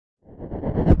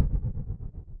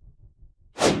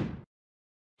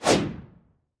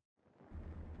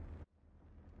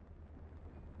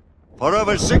For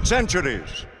over 6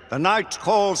 centuries, the knight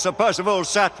called Sir Percival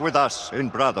sat with us in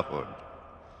brotherhood.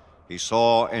 He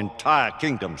saw entire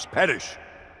kingdoms perish,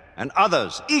 and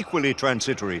others equally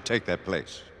transitory take their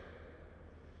place.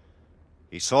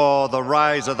 He saw the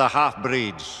rise of the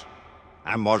half-breeds,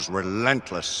 and was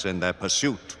relentless in their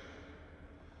pursuit.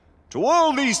 To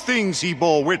all these things he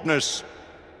bore witness,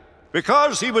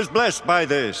 because he was blessed by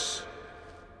this.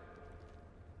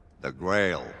 The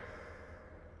Grail.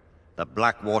 The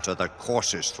black water that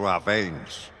courses through our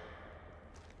veins.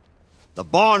 The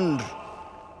bond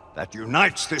that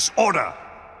unites this order.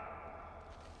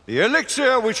 The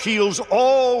elixir which heals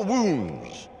all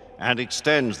wounds and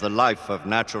extends the life of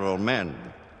natural men.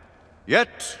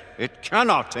 Yet it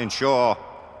cannot ensure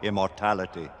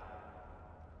immortality.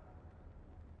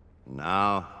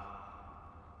 Now,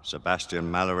 Sebastian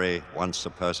Mallory, once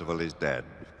Sir Percival, is dead.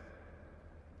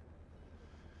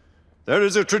 There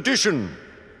is a tradition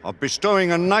of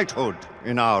bestowing a knighthood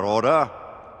in our order,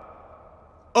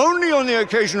 only on the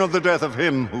occasion of the death of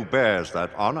him who bears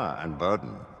that honor and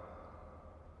burden.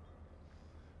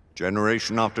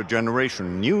 Generation after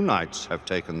generation, new knights have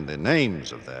taken the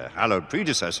names of their hallowed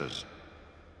predecessors.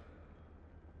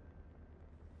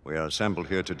 We are assembled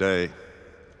here today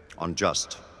on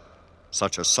just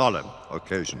such a solemn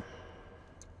occasion.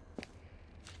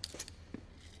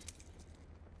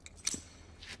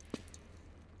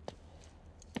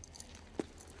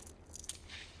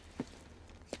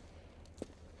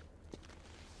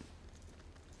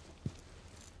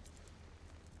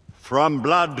 From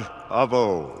blood of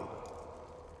old.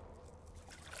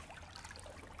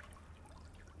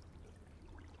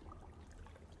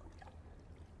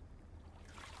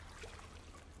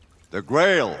 The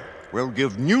Grail will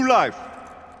give new life.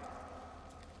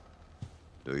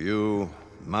 Do you,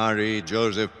 Marie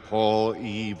Joseph Paul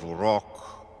Yves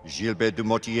Roch, Gilbert de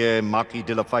Mortier, Marquis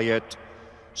de Lafayette,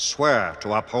 swear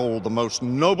to uphold the most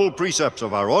noble precepts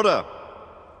of our order?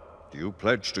 Do you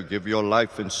pledge to give your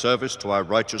life in service to our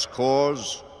righteous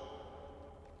cause?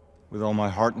 With all my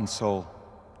heart and soul.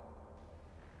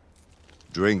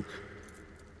 Drink.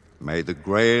 May the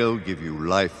Grail give you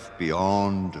life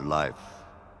beyond life.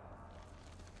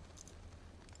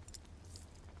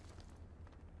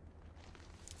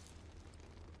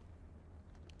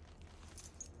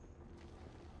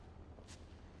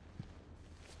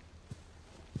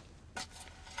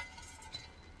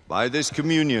 By this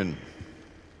communion,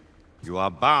 you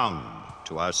are bound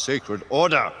to our sacred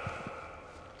order.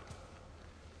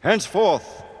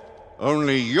 Henceforth,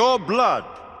 only your blood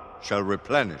shall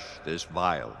replenish this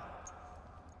vial.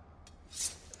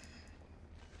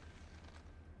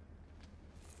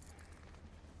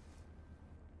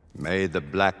 May the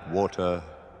black water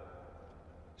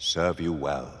serve you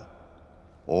well.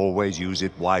 Always use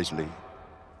it wisely.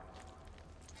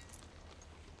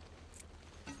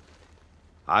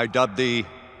 I dub thee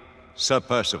Sir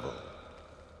Percival,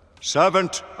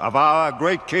 servant of our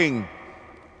great king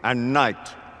and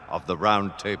knight of the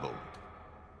Round Table.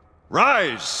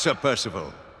 Rise, Sir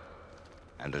Percival,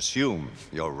 and assume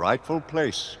your rightful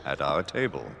place at our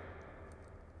table.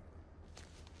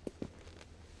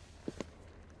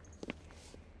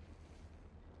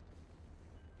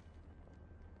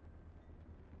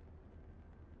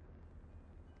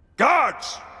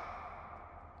 Guards!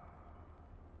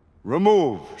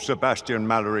 Remove Sebastian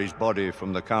Mallory's body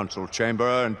from the council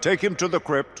chamber and take him to the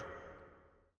crypt.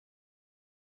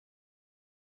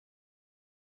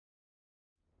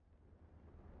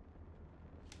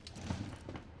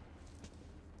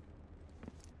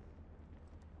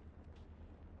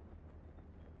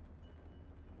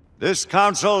 This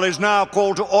council is now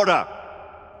called to order.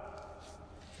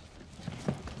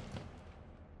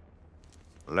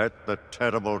 Let the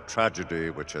terrible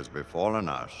tragedy which has befallen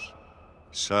us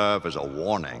serve as a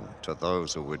warning to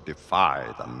those who would defy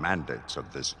the mandates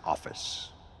of this office.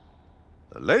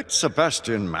 The late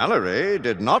Sebastian Mallory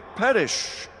did not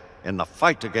perish in the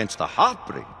fight against the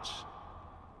half-breeds.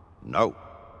 No.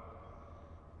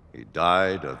 He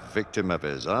died a victim of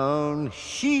his own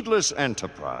heedless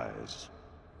enterprise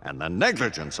and the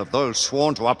negligence of those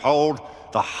sworn to uphold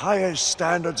the highest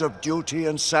standards of duty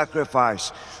and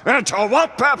sacrifice. And to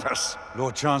what purpose?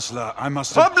 Lord Chancellor, I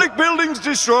must... Public buildings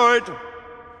destroyed.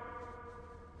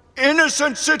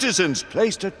 Innocent citizens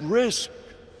placed at risk.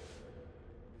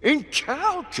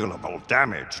 Incalculable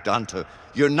damage done to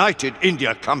United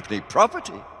India Company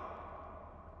property.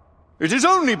 It is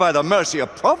only by the mercy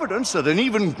of Providence that an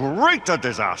even greater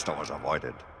disaster was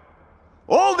avoided.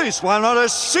 All this while not a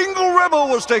single rebel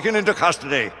was taken into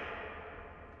custody.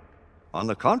 On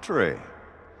the contrary,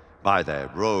 by their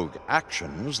rogue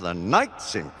actions, the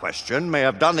knights in question may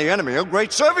have done the enemy a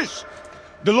great service.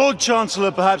 The Lord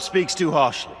Chancellor perhaps speaks too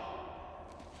harshly.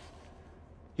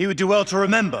 He would do well to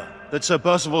remember that Sir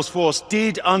Percival's force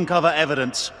did uncover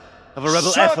evidence of a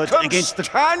rebel effort against the...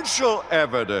 Circumstantial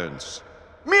evidence!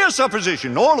 Mere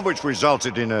supposition, all of which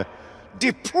resulted in a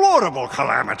deplorable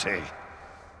calamity.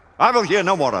 I will hear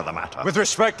no more of the matter. With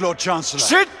respect, Lord Chancellor.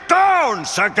 Sit down,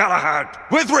 Sir Galahad!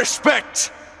 With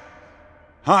respect!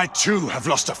 I too have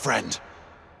lost a friend.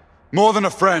 More than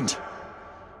a friend.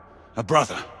 A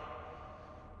brother.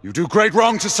 You do great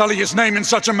wrong to sully his name in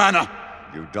such a manner.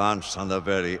 You dance on the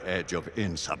very edge of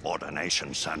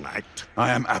insubordination, Sir Knight.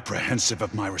 I am apprehensive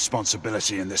of my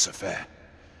responsibility in this affair.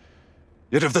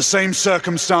 Yet if the same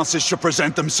circumstances should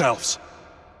present themselves,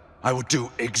 I would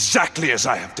do exactly as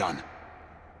I have done.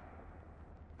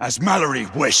 As Mallory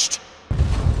wished.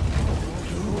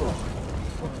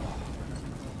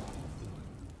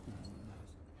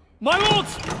 My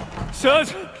lords!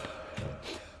 Sirs!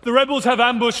 The rebels have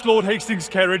ambushed Lord Hastings'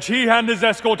 carriage. He and his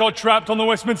escort are trapped on the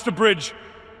Westminster Bridge.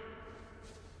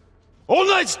 All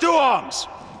knights to arms!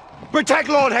 Protect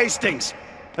Lord Hastings!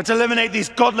 Let's eliminate these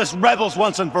godless rebels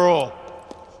once and for all.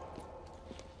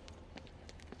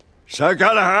 Sir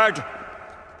Galahad,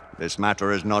 this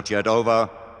matter is not yet over.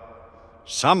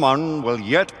 Someone will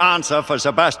yet answer for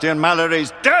Sebastian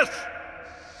Mallory's death!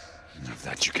 Of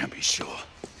that you can be sure.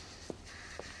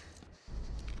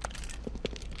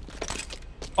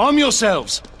 Arm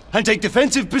yourselves, and take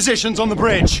defensive positions on the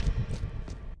bridge.